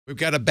We've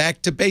got a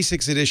Back to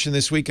Basics edition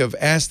this week of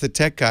Ask the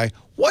Tech Guy.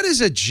 What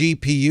is a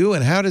GPU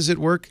and how does it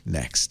work?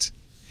 Next.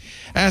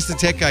 Ask the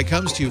Tech Guy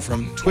comes to you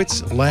from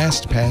TWiT's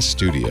LastPass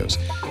Studios.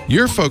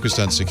 You're focused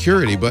on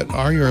security, but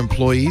are your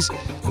employees?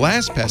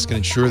 LastPass can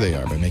ensure they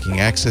are by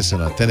making access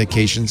and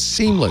authentication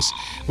seamless.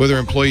 Whether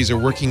employees are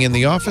working in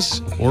the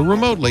office or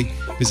remotely,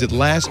 visit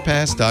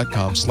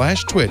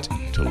lastpass.com/twit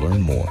to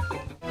learn more.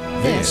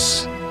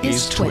 This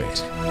is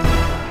TWiT.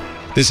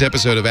 This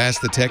episode of Ask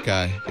the Tech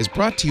Guy is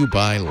brought to you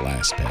by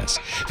LastPass.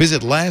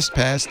 Visit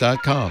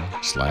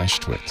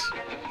lastpass.com/twit.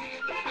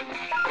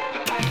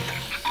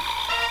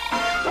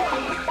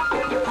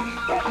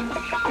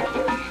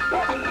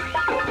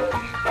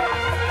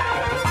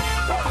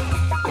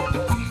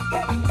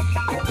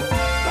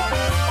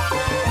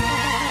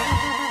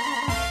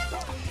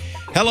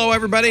 Hello,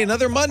 everybody.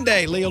 Another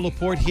Monday. Leo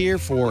Laporte here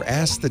for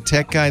Ask the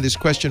Tech Guy. This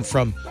question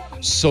from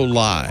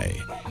Solai.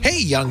 Hey,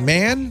 young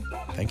man.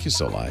 Thank you,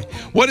 Solai.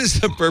 What is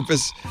the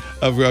purpose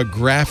of a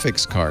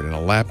graphics card in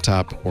a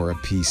laptop or a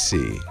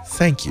PC?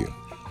 Thank you.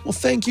 Well,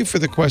 thank you for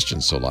the question,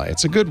 Solai.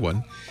 It's a good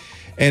one.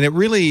 And it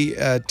really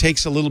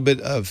takes a little bit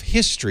of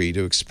history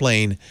to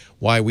explain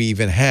why we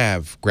even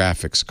have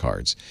graphics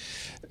cards.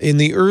 In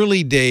the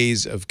early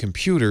days of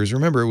computers,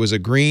 remember, it was a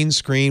green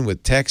screen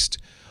with text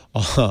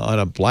on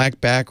a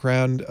black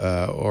background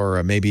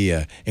or maybe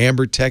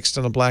amber text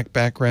on a black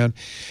background.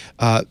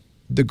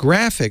 The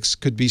graphics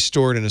could be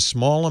stored in a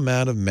small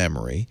amount of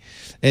memory,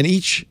 and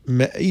each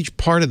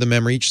part of the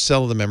memory, each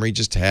cell of the memory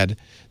just had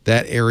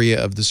that area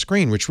of the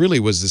screen, which really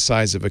was the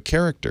size of a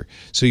character.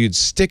 So you'd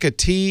stick a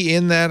T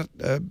in that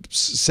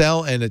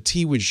cell, and a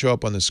T would show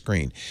up on the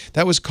screen.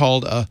 That was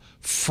called a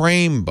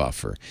frame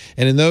buffer.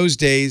 And in those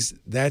days,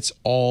 that's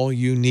all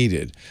you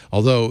needed.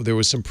 Although there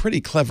was some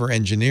pretty clever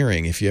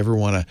engineering. If you ever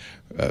want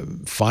to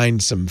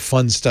find some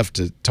fun stuff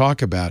to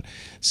talk about,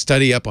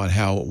 study up on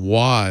how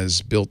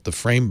Woz built the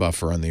frame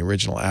buffer on the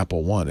original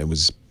Apple I. It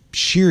was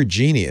sheer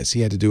genius. He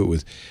had to do it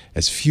with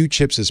as few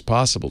chips as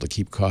possible to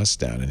keep costs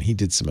down, and he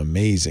did some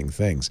amazing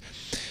things.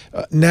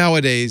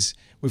 Nowadays,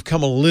 we've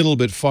come a little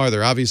bit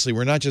farther. Obviously,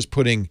 we're not just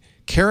putting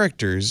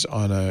characters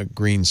on a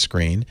green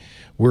screen.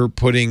 We're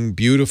putting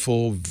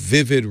beautiful,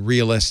 vivid,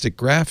 realistic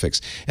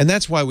graphics. And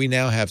that's why we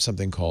now have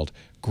something called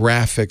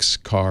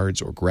graphics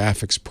cards or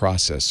graphics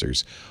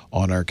processors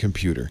on our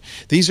computer.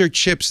 These are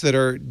chips that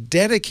are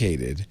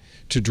dedicated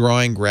to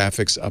drawing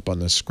graphics up on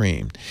the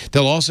screen.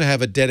 They'll also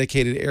have a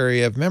dedicated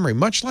area of memory,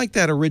 much like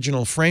that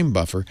original frame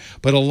buffer,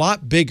 but a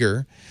lot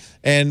bigger,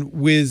 and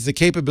with the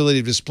capability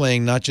of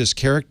displaying not just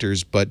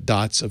characters, but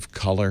dots of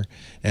color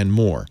and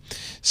more.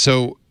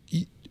 So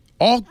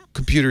all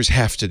computers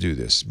have to do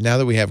this. Now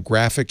that we have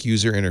graphic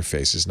user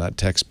interfaces, not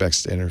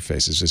text-based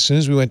interfaces, as soon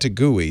as we went to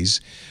GUIs,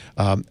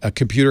 a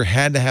computer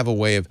had to have a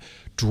way of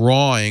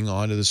drawing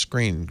onto the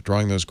screen,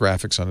 drawing those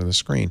graphics onto the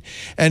screen.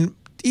 And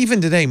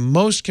even today,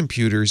 most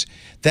computers,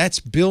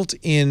 that's built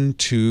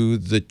into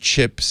the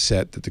chip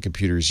set that the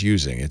computer is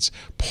using. It's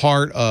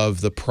part of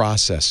the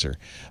processor.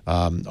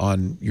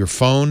 On your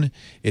phone,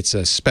 it's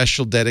a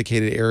special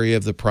dedicated area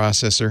of the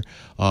processor.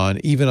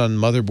 Even on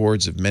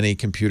motherboards of many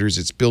computers,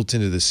 it's built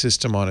into the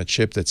system on a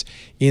chip that's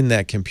in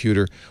that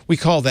computer. We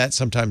call that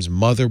sometimes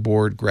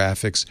motherboard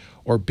graphics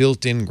or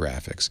built-in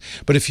graphics.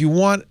 But if you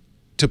want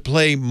to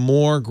play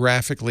more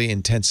graphically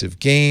intensive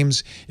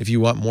games, if you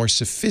want more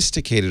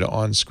sophisticated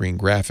on-screen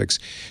graphics,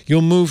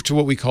 you'll move to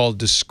what we call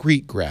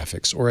discrete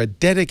graphics, or a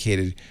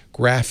dedicated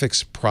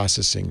graphics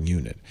processing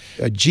unit,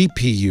 a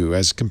GPU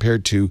as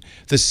compared to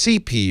the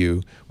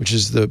CPU, which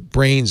is the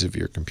brains of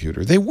your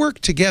computer. They work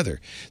together.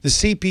 The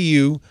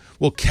CPU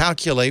will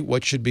calculate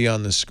what should be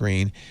on the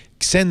screen,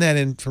 send that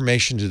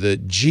information to the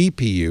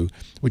GPU,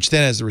 which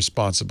then has the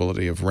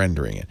responsibility of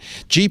rendering it.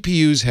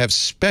 GPUs have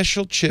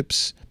special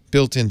chips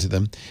built into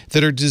them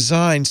that are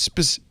designed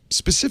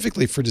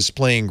specifically for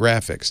displaying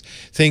graphics.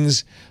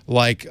 Things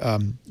like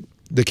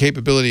the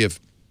capability of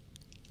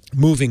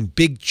moving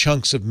big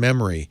chunks of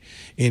memory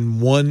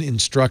in one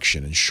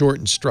instruction and short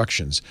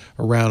instructions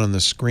around on the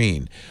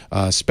screen.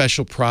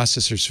 Special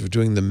processors for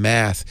doing the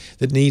math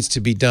that needs to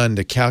be done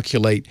to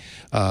calculate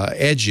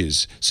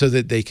edges so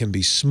that they can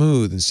be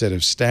smooth instead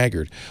of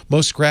staggered.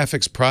 Most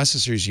graphics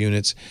processors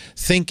units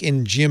think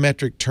in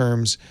geometric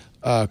terms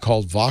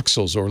called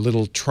voxels, or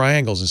little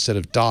triangles instead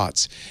of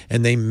dots,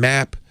 and they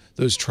map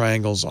those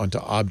triangles onto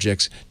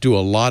objects, do a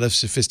lot of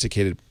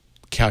sophisticated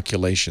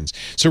calculations.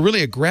 So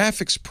really a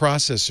graphics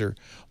processor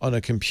on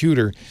a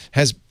computer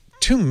has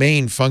two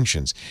main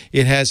functions.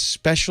 It has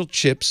special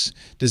chips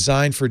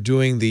designed for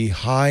doing the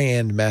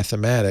high-end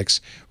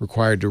mathematics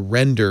required to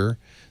render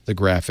the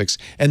graphics,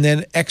 and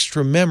then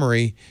extra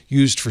memory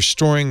used for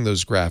storing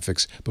those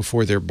graphics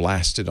before they're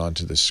blasted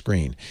onto the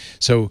screen.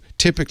 So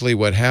typically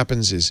what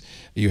happens is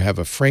you have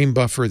a frame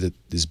buffer that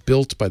is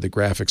built by the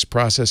graphics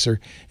processor,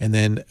 and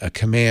then a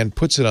command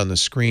puts it on the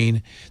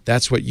screen.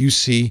 That's what you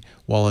see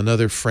while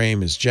another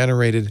frame is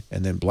generated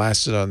and then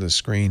blasted on the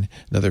screen.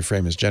 Another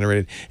frame is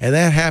generated, and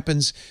that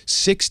happens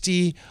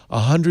 60,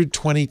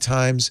 120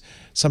 times,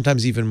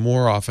 sometimes even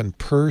more often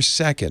per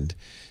second,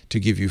 to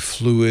give you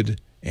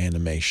fluid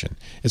animation.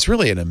 It's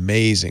really an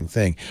amazing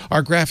thing.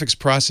 Our graphics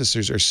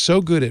processors are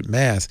so good at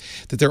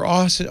math that they're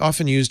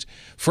often used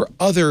for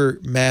other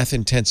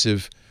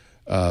math-intensive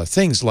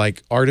things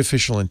like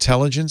artificial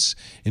intelligence.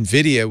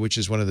 NVIDIA, which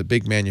is one of the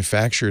big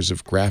manufacturers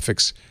of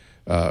graphics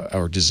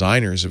or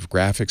designers of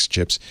graphics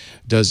chips,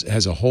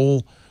 has a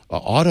whole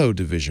auto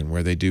division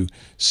where they do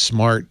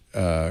smart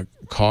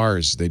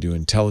cars, they do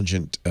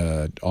intelligent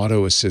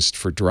auto assist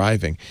for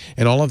driving,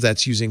 and all of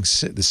that's using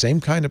the same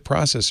kind of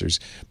processors,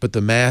 but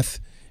the math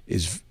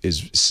is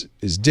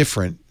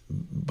different,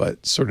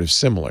 but sort of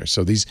similar.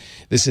 So this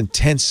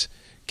intense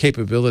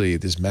capability,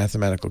 this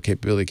mathematical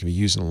capability, can be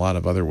used in a lot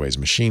of other ways.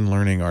 Machine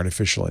learning,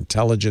 artificial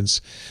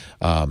intelligence.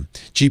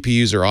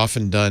 GPUs are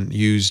often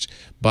used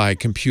by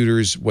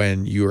computers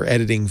when you are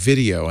editing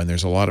video and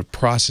there's a lot of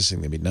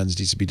processing that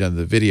needs to be done to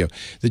the video.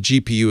 The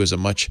GPU is a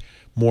much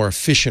more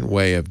efficient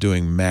way of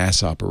doing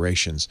mass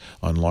operations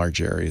on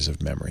large areas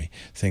of memory,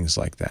 things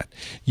like that.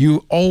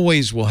 You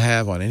always will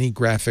have, on any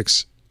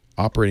graphics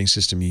operating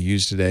system you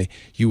use today,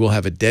 you will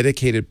have a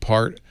dedicated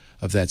part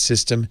of that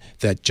system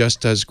that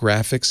just does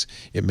graphics.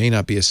 It may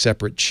not be a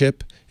separate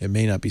chip, it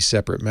may not be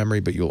separate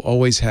memory, but you'll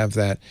always have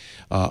that.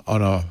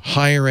 On a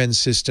higher end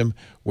system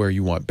where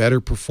you want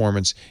better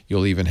performance,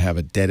 you'll even have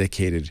a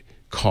dedicated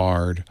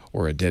card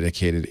or a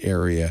dedicated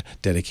area,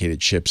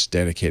 dedicated chips,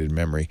 dedicated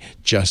memory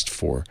just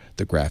for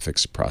the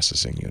graphics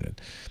processing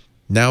unit.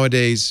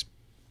 Nowadays,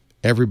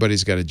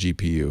 everybody's got a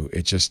GPU.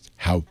 It's just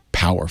how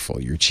powerful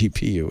your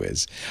GPU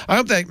is. I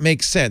hope that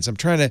makes sense. I'm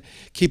trying to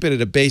keep it at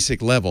a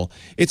basic level.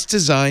 It's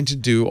designed to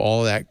do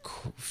all that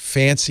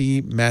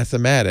fancy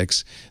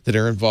mathematics that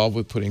are involved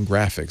with putting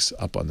graphics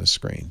up on the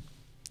screen.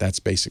 That's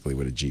basically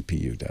what a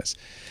GPU does.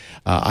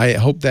 I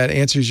hope that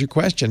answers your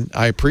question.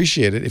 I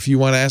appreciate it. If you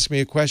want to ask me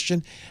a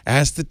question,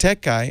 ask the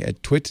tech guy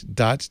at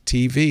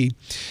twit.tv.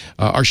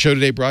 Our show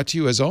today brought to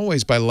you, as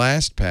always, by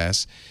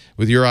LastPass.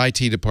 With your IT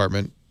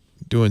department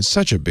doing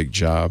such a big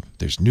job.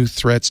 There's new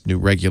threats, new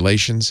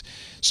regulations.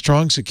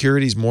 Strong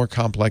security is more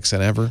complex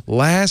than ever.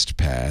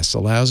 LastPass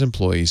allows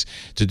employees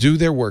to do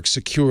their work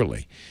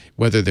securely,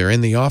 whether they're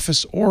in the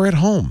office or at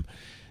home.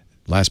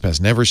 LastPass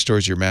never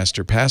stores your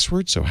master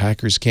password, so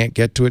hackers can't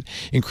get to it.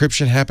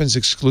 Encryption happens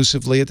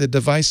exclusively at the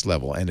device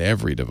level, and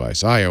every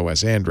device,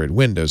 iOS, Android,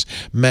 Windows,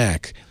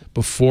 Mac,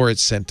 before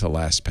it's sent to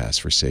LastPass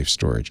for safe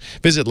storage.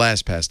 Visit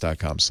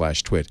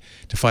LastPass.com/twit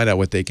to find out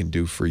what they can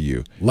do for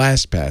you.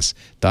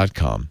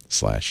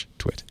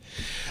 LastPass.com/twit.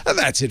 And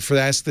that's it for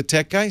Ask the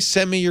Tech Guy.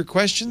 Send me your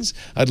questions.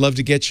 I'd love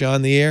to get you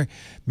on the air.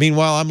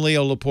 Meanwhile, I'm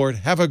Leo Laporte.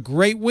 Have a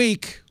great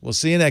week. We'll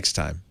see you next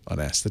time on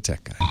Ask the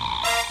Tech Guy.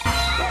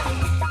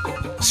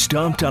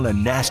 Stumped on a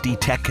nasty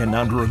tech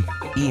conundrum?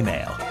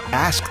 Email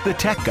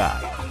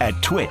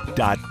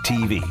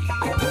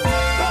AskTheTechGuy@twit.tv.